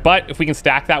multiplier, but if we can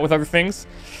stack that with other things,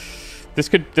 this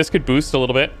could boost a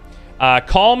little bit.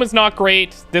 Calm is not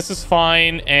great. This is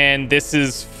fine, and this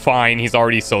is fine. He's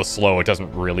already so slow, it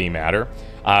doesn't really matter.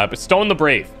 But Stone the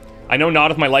Brave. I know not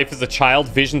of my life as a child.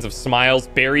 Visions of smiles,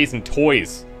 berries, and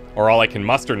toys are all I can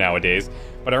muster nowadays.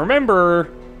 But I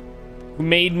remember who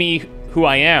made me who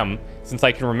I am. Since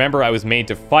I can remember, I was made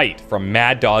to fight. From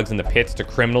mad dogs in the pits to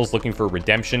criminals looking for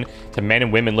redemption to men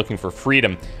and women looking for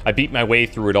freedom. I beat my way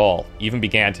through it all. Even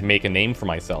began to make a name for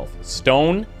myself.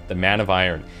 Stone, the man of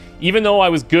iron. Even though I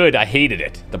was good, I hated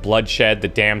it. The bloodshed, the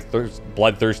damned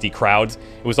bloodthirsty crowds.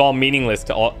 It was all meaningless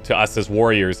to us as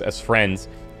warriors, as friends.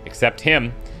 Except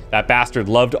him. That bastard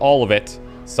loved all of it.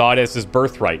 Saw it as his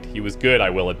birthright. He was good, I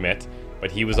will admit.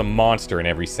 But he was a monster in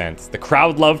every sense. The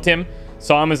crowd loved him.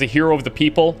 Saw him as a hero of the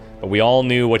people, but we all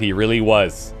knew what he really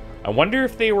was. I wonder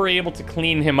if they were able to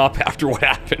clean him up after what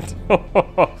happened.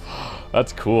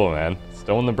 That's cool, man.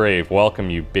 Stone the Brave, welcome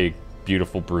you big,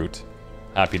 beautiful brute.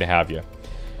 Happy to have you.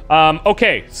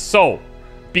 Okay, so,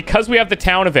 because we have the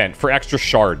town event for extra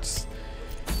shards,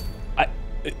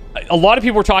 a lot of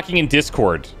people were talking in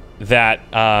Discord that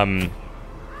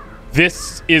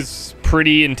this is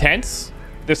pretty intense,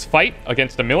 this fight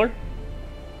against the Miller.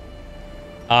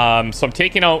 So I'm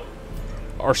taking out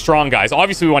our strong guys.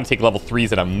 Obviously, we want to take level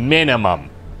 3s at a minimum.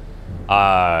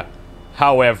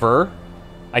 However,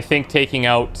 I think taking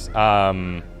out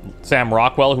Sam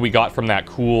Rockwell, who we got from that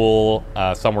cool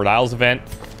Sunward Isles event,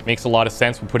 makes a lot of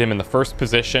sense. We'll put him in the first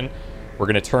position. We're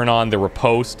going to turn on the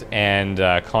Riposte and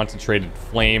Concentrated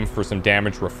Flame for some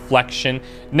damage reflection.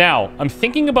 Now, I'm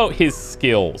thinking about his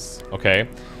skills, okay?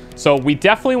 So we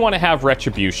definitely want to have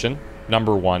Retribution,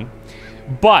 number 1.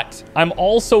 But I'm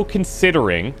also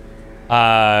considering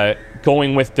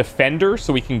going with Defender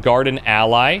so we can guard an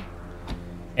ally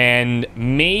and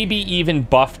maybe even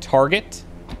buff target.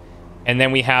 And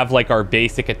then we have like our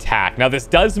basic attack. Now this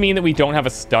does mean that we don't have a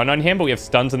stun on him, but we have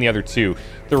stuns on the other 2.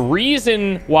 The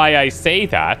reason why I say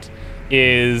that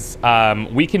is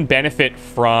we can benefit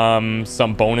from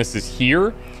some bonuses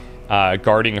here,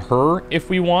 guarding her if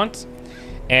we want.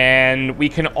 And we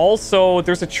can also,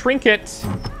 there's a trinket.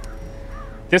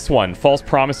 This one, false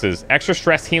promises. Extra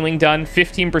stress healing done,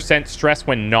 15% stress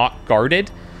when not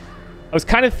guarded. I was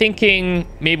kind of thinking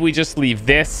maybe we just leave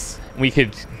this. We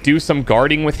could do some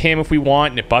guarding with him if we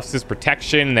want, and it buffs his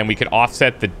protection, and then we could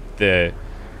offset the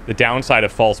downside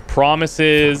of false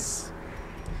promises.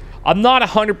 I'm not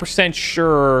 100%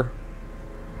 sure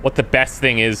what the best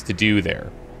thing is to do there.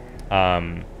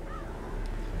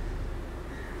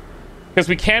 Because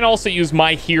we can also use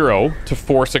my hero to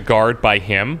force a guard by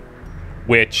him,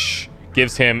 which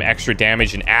gives him extra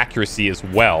damage and accuracy as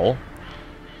well.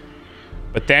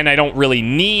 But then I don't really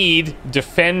need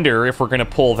Defender if we're going to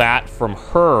pull that from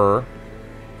her.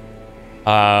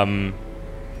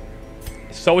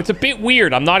 So it's a bit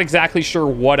weird. I'm not exactly sure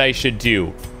what I should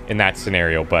do in that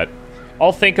scenario, but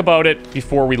I'll think about it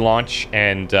before we launch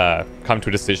and come to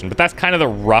a decision. But that's kind of the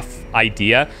rough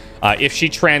idea. If she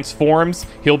transforms,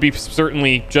 he'll be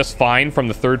certainly just fine from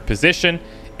the 3rd position.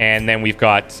 And then we've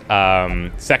got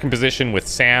 2nd position with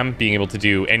Sam being able to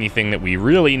do anything that we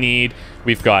really need.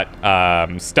 We've got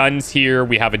stuns here.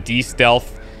 We have a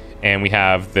D-stealth. And we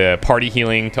have the party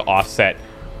healing to offset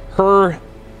her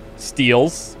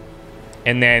steals.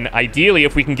 And then ideally,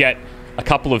 if we can get a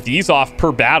couple of these off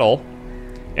per battle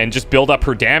and just build up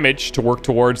her damage to work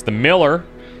towards the Miller,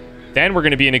 then we're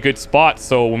going to be in a good spot.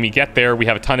 So when we get there, we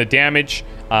have a ton of damage.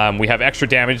 We have extra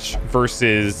damage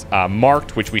versus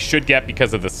marked, which we should get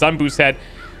because of the Sun Boost head,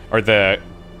 or the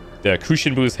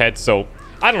Kushin Boost head. So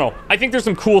I don't know. I think there's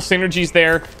some cool synergies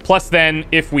there. Plus then,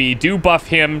 if we do buff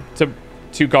him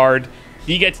to guard,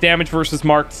 he gets damage versus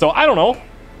marked. So I don't know.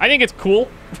 I think it's cool.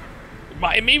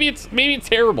 Maybe it's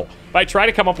terrible. But I try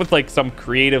to come up with like some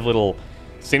creative little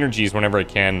synergies whenever I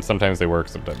can. Sometimes they work,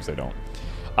 sometimes they don't.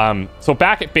 So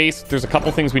back at base, there's a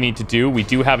couple things we need to do. We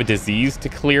do have a disease to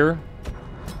clear.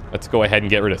 Let's go ahead and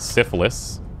get rid of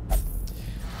syphilis.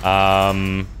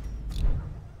 In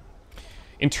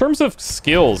terms of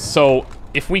skills, so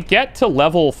if we get to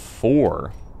level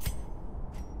 4...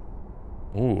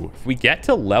 Ooh, if we get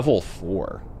to level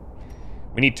 4,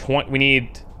 we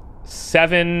need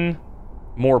 7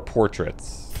 more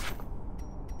portraits.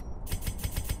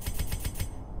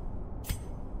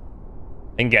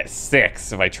 And get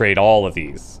 6 if I trade all of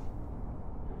these.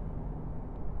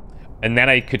 And then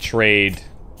I could trade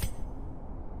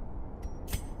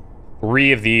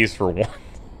 3 of these for 1.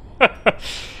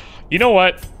 You know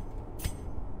what?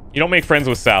 You don't make friends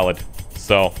with salad.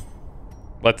 So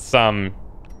let's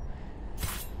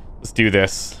do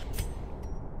this.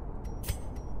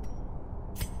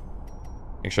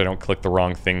 Make sure I don't click the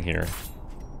wrong thing here.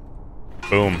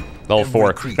 Boom. Level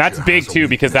 4. That's big too,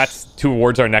 because that's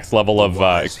towards our next level of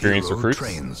experienced recruits.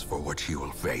 Trains for what he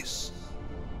will face.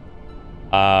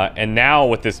 And now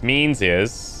what this means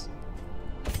is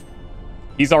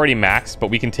he's already maxed, but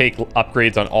we can take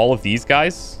upgrades on all of these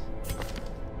guys.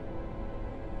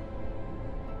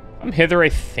 Hither, I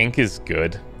think, is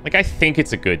good. Like, I think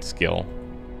it's a good skill.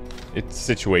 It's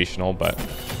situational, but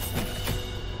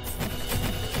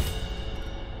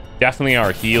definitely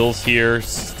our heals here.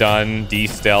 Stun,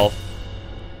 D-stealth.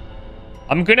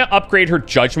 I'm gonna upgrade her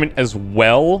judgment as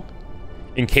well,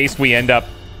 in case we end up...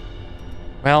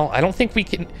 Well, I don't think we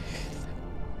can...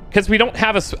 Because we don't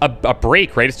have a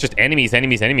break, right? It's just enemies,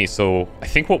 enemies, enemies. So I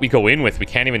think what we go in with, we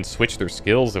can't even switch their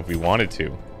skills if we wanted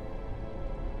to.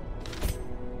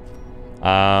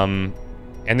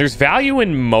 And there's value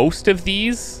in most of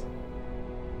these.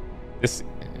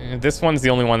 This one's the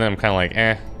only one that I'm kind of like,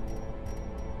 eh.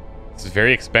 This is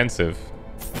very expensive.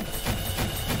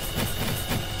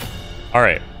 All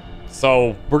right,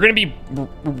 so we're gonna be,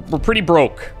 we're pretty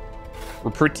broke.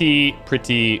 We're pretty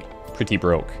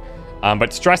broke.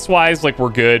 But stress-wise, like, we're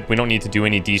good. We don't need to do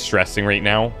any de-stressing right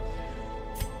now.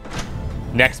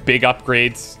 Next big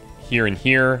upgrades here and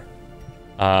here.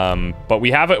 But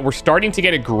we're starting to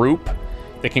get a group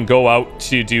that can go out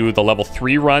to do the level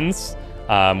 3 runs.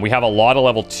 We have a lot of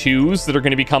level 2s that are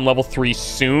going to become level 3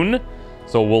 soon.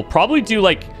 So we'll probably do,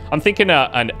 like, I'm thinking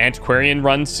an antiquarian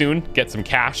run soon. Get some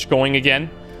cash going again.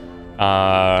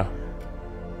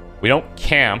 We don't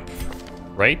camp,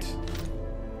 right?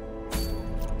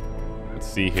 Let's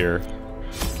see here.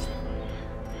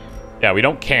 Yeah, we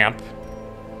don't camp.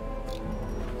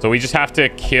 So we just have to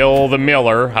kill the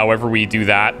Miller, however we do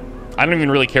that. I don't even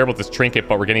really care about this trinket,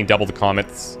 but we're getting double the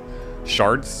Comet's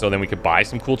shards, so then we could buy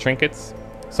some cool trinkets.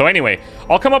 So anyway,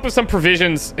 I'll come up with some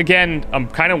provisions. Again, I'm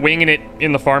kind of winging it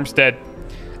in the farmstead.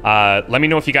 Let me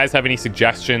know if you guys have any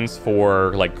suggestions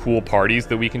for like cool parties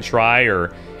that we can try,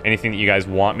 or anything that you guys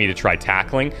want me to try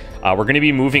tackling. We're going to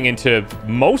be moving into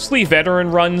mostly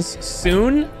veteran runs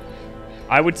soon,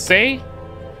 I would say,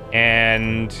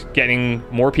 and getting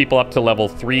more people up to level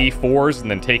 3, 4s,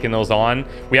 and then taking those on.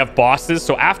 We have bosses,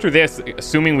 so after this,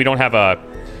 assuming we don't have a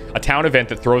town event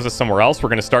that throws us somewhere else, we're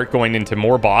going to start going into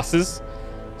more bosses.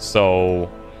 So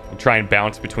we'll try and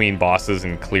bounce between bosses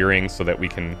and clearing so that we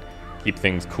can keep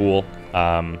things cool.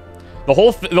 The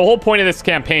whole point of this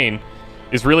campaign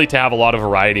is really to have a lot of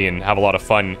variety and have a lot of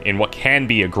fun in what can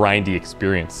be a grindy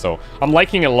experience. So I'm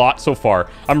liking it a lot so far.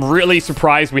 I'm really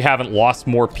surprised we haven't lost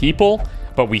more people,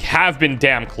 but we have been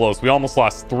damn close. We almost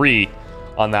lost 3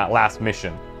 on that last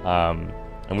mission.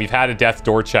 And we've had a death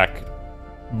door check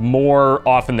more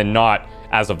often than not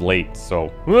as of late. So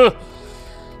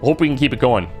hope we can keep it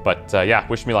going. But yeah,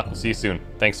 wish me luck. We'll see you soon.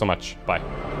 Thanks so much.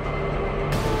 Bye.